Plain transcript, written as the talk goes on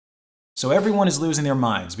So everyone is losing their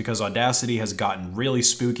minds because Audacity has gotten really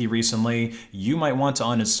spooky recently. You might want to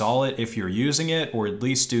uninstall it if you're using it, or at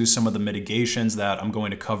least do some of the mitigations that I'm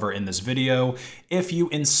going to cover in this video if you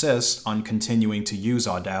insist on continuing to use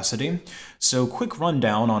Audacity. So quick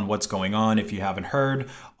rundown on what's going on if you haven't heard.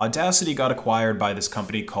 Audacity got acquired by this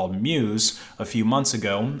company called Muse a few months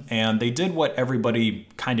ago, and they did what everybody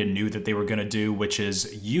kind of knew that they were going to do, which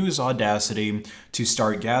is use Audacity to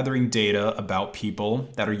start gathering data about people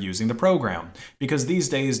that are using the program. Because these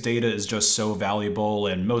days, data is just so valuable,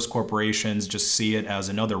 and most corporations just see it as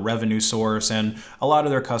another revenue source, and a lot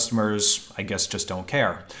of their customers, I guess, just don't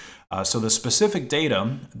care. So the specific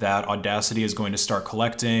data that Audacity is going to start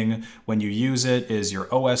collecting when you use it is your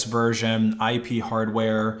OS version, IP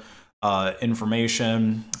hardware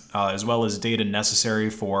information, as well as data necessary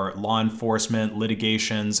for law enforcement,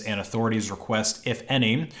 litigations, and authorities' requests, if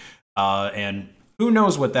any. And who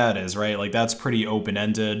knows what that is, right? Like, that's pretty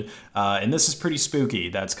open-ended. And this is pretty spooky.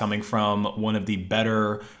 That's coming from one of the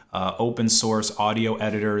better open source audio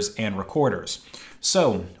editors and recorders.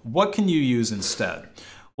 So what can you use instead?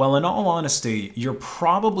 Well, in all honesty, you're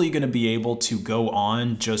probably going to be able to go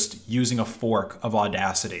on just using a fork of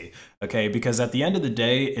Audacity, okay? Because at the end of the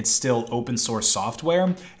day, it's still open source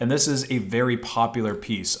software, and this is a very popular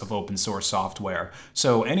piece of open source software.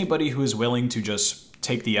 So anybody who is willing to just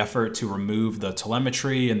take the effort to remove the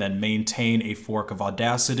telemetry and then maintain a fork of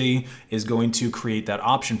Audacity is going to create that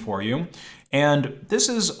option for you. And this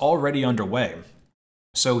is already underway.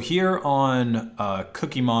 So here on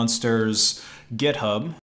Cookie Monster's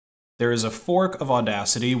GitHub, there is a fork of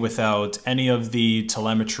Audacity without any of the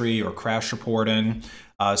telemetry or crash reporting.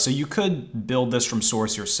 So you could build this from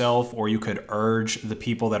source yourself, or you could urge the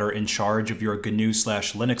people that are in charge of your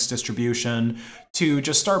GNU/Linux distribution to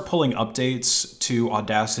just start pulling updates to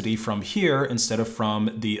Audacity from here instead of from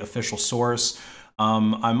the official source.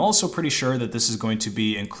 I'm also pretty sure that this is going to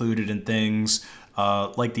be included in things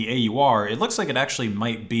like the AUR. It looks like it actually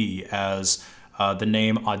might be as the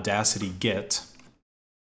name Audacity Git.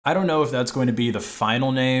 I don't know if that's going to be the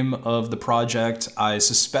final name of the project. I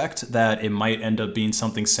suspect that it might end up being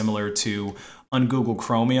something similar to Ungoogle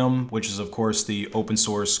Chromium, which is of course the open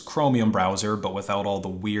source Chromium browser, but without all the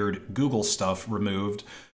weird Google stuff removed.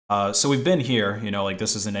 So we've been here, you know, like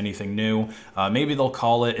this isn't anything new. Maybe they'll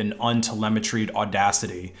call it an untelemetried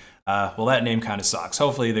Audacity. Well, that name kind of sucks.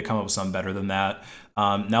 Hopefully they come up with something better than that.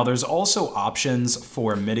 Now there's also options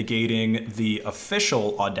for mitigating the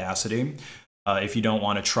official Audacity. If you don't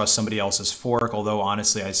want to trust somebody else's fork, although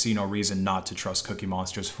honestly, I see no reason not to trust Cookie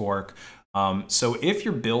Monster's fork. So if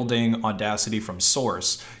you're building Audacity from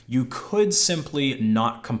source, you could simply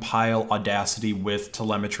not compile Audacity with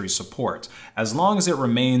telemetry support. As long as it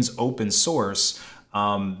remains open source,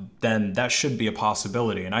 then that should be a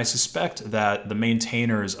possibility. And I suspect that the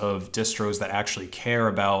maintainers of distros that actually care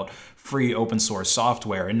about free open source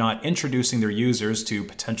software and not introducing their users to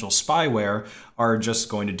potential spyware are just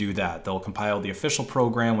going to do that. They'll compile the official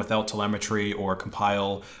program without telemetry or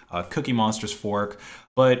compile Cookie Monster's fork.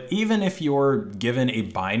 But even if you're given a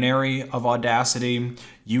binary of Audacity,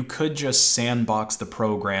 you could just sandbox the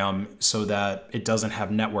program so that it doesn't have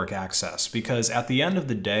network access. Because at the end of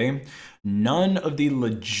the day, none of the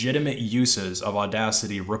legitimate uses of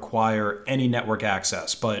Audacity require any network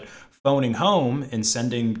access. But phoning home and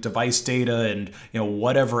sending device data and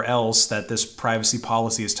whatever else that this privacy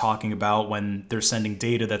policy is talking about when they're sending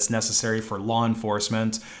data that's necessary for law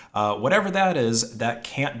enforcement, whatever that is, that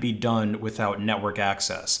can't be done without network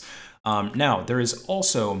access. Now, there is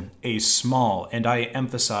also a small, and I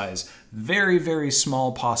emphasize, very, very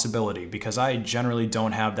small possibility, because I generally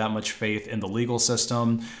don't have that much faith in the legal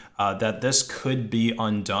system, that this could be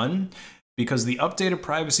undone. Because the updated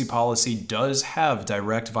privacy policy does have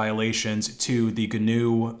direct violations to the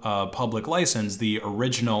GNU public license, the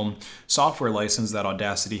original software license that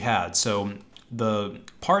Audacity had. So the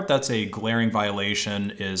part that's a glaring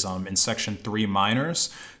violation is in section 3 minors.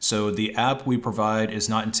 So the app we provide is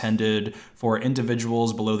not intended for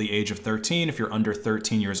individuals below the age of 13. If you're under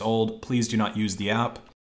 13 years old, please do not use the app.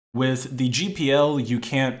 With the GPL, you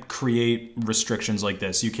can't create restrictions like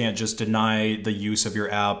this. You can't just deny the use of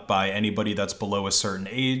your app by anybody that's below a certain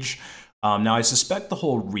age. Now, I suspect the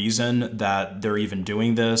whole reason that they're even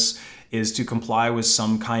doing this is to comply with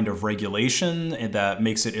some kind of regulation that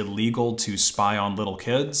makes it illegal to spy on little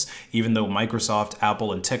kids, even though Microsoft,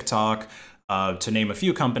 Apple, and TikTok, to name a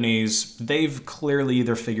few companies, they've clearly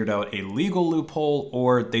either figured out a legal loophole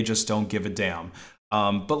or they just don't give a damn.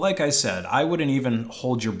 But like I said, I wouldn't even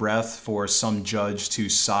hold your breath for some judge to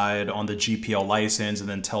side on the GPL license and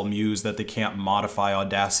then tell Muse that they can't modify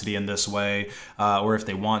Audacity in this way, or if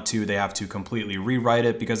they want to, they have to completely rewrite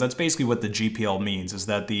it, because that's basically what the GPL means, is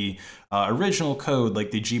that the original code,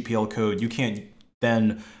 like the GPL code, you can't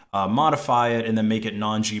then modify it and then make it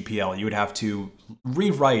non-GPL. You would have to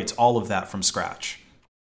rewrite all of that from scratch.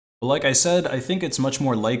 Like I said, I think it's much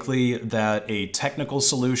more likely that a technical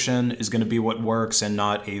solution is going to be what works and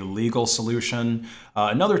not a legal solution.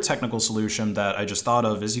 Another technical solution that I just thought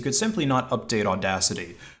of is you could simply not update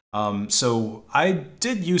Audacity. So I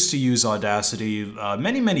did used to use Audacity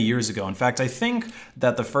many years ago. In fact, I think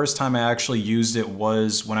that the first time I actually used it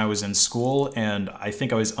was when I was in school, and I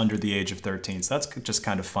think I was under the age of 13. So that's just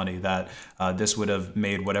kind of funny that this would have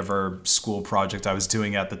made whatever school project I was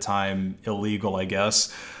doing at the time illegal, I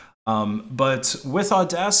guess. But with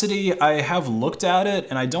Audacity, I have looked at it,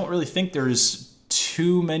 and I don't really think there's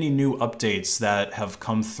too many new updates that have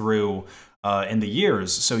come through in the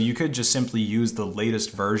years. So you could just simply use the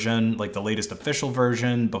latest version, like the latest official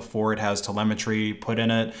version before it has telemetry put in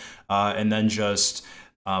it, and then just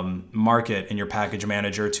mark it in your package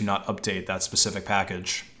manager to not update that specific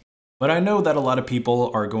package. But I know that a lot of people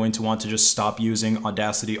are going to want to just stop using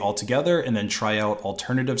Audacity altogether and then try out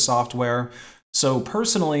alternative software. So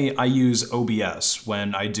personally, I use OBS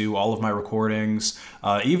when I do all of my recordings,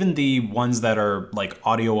 even the ones that are like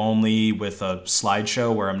audio only with a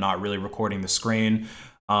slideshow where I'm not really recording the screen.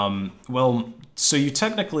 Well, so you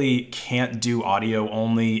technically can't do audio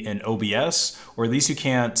only in OBS, or at least you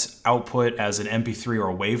can't output as an MP3 or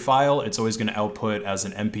a WAV file. It's always going to output as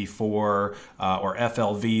an MP4 or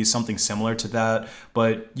FLV, something similar to that.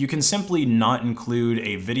 But you can simply not include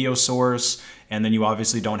a video source, and then you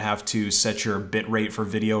obviously don't have to set your bitrate for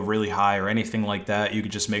video really high or anything like that. You can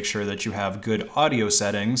just make sure that you have good audio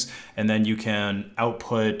settings, and then you can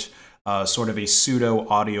output sort of a pseudo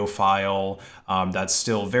audio file that's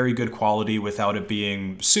still very good quality without it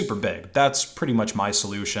being super big. That's pretty much my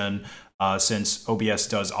solution. Since OBS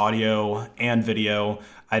does audio and video,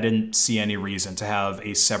 I didn't see any reason to have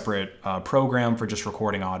a separate program for just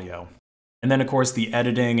recording audio. And then of course the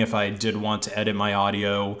editing, if I did want to edit my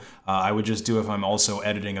audio, I would just do if I'm also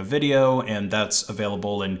editing a video, and that's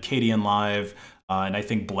available in Kdenlive, and I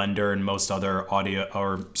think Blender and most other audio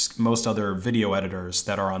or most other video editors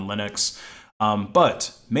that are on Linux.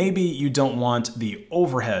 But maybe you don't want the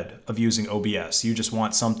overhead of using OBS. You just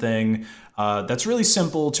want something that's really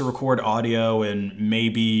simple to record audio, and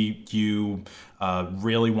maybe you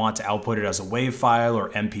really want to output it as a WAV file or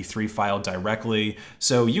MP3 file directly.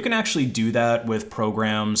 So you can actually do that with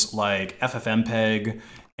programs like FFmpeg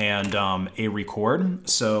and aRecord.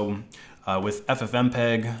 So with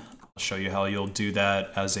FFmpeg, I'll show you how you'll do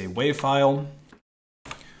that as a WAV file.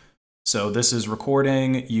 So this is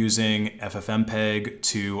recording using FFmpeg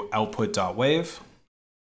to output.wav.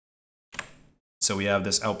 So we have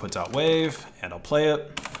this output.wav, and I'll play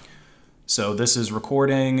it. So this is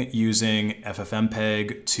recording using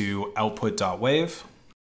FFmpeg to output.wav.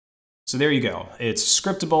 So there you go. It's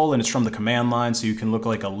scriptable and it's from the command line, so you can look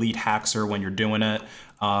like a lead hacker when you're doing it.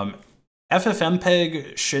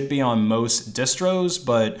 FFmpeg should be on most distros,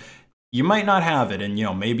 but you might not have it, and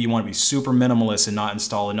maybe you want to be super minimalist and not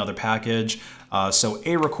install another package. So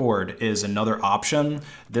aRecord is another option.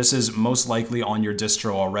 This is most likely on your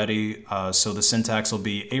distro already. So the syntax will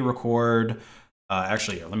be aRecord.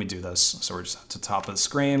 Actually, let me do this. So we're just at the top of the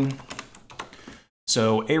screen.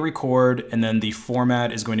 So aRecord, and then the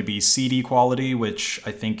format is going to be CD quality, which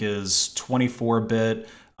I think is 24-bit,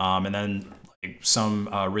 and then some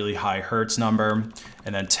really high hertz number,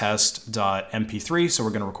 and then test.mp3. So we're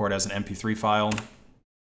going to record as an MP3 file.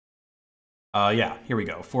 Yeah, here we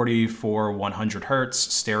go. 100 hertz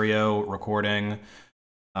stereo recording,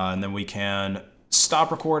 and then we can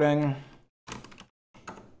stop recording.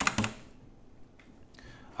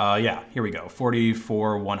 Yeah, here we go.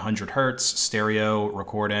 100 hertz stereo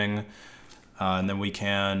recording, and then we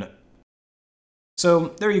can. So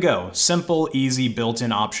there you go. Simple, easy,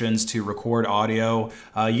 built-in options to record audio.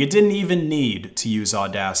 You didn't even need to use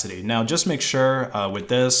Audacity. Now, just make sure with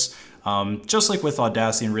this, just like with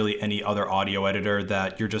Audacity and really any other audio editor,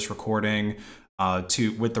 that you're just recording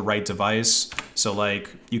with the right device. So like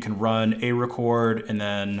you can run aRecord and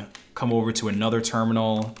then come over to another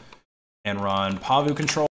terminal and run Pavu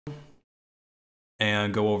control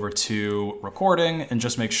and go over to recording, and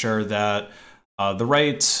just make sure that the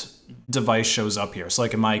right device shows up here. So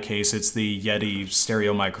like in my case, it's the Yeti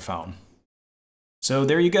stereo microphone. So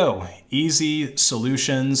there you go. Easy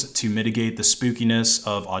solutions to mitigate the spookiness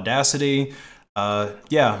of Audacity.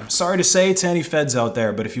 Yeah, sorry to say to any feds out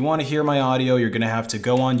there, but if you want to hear my audio, you're gonna have to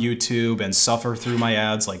go on YouTube and suffer through my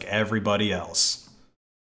ads like everybody else.